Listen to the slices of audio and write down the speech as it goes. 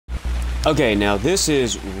Okay, now this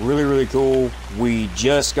is really, really cool. We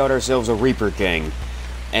just got ourselves a Reaper King.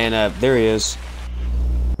 And, there he is.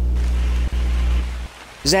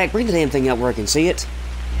 Zach, bring the damn thing out where I can see it.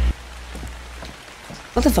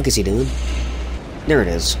 What the fuck is he doing? There it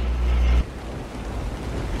is.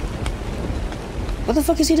 What the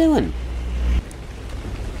fuck is he doing?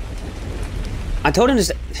 I told him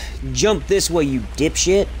to jump this way, you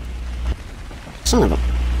dipshit. Son of a...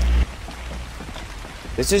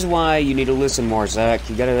 This is why you need to listen more, Zach.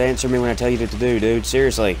 You gotta answer me when I tell you what to do, dude.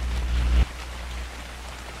 Seriously.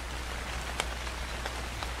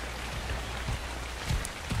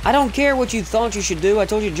 I don't care what you thought you should do. I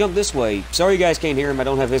told you to jump this way. Sorry you guys can't hear him. I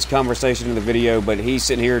don't have his conversation in the video, but he's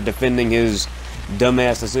sitting here defending his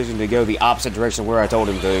dumbass decision to go the opposite direction where I told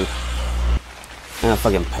him to. Ah,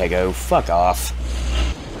 fucking pego. Fuck off.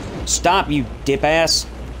 Stop, you dip-ass.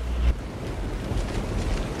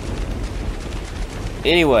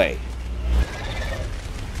 Anyway.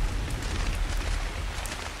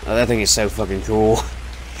 Oh, that thing is so fucking cool.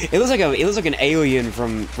 It looks like an alien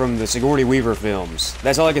from the Sigourney Weaver films.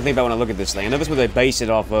 That's all I can think about when I look at this thing. I know that's what they base it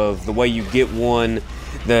off of. The way you get one,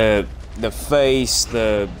 the face,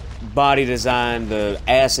 the body design, the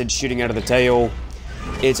acid shooting out of the tail.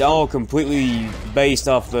 It's all completely based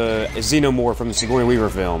off the xenomorph from the Sigourney Weaver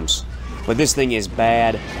films. But this thing is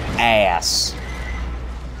bad ass.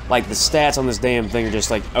 Like, the stats on this damn thing are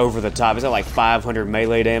just, like, over the top. It's got, like, 500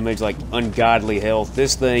 melee damage, like, ungodly health.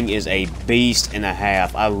 This thing is a beast and a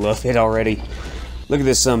half. I love it already. Look at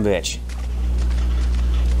this sumbitch.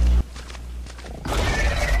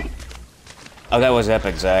 Oh, that was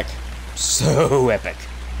epic, Zach. So epic.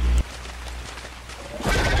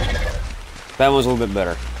 That one's a little bit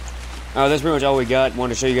better. That's pretty much all we got.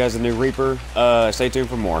 Wanted to show you guys the new Reaper. Stay tuned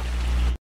for more.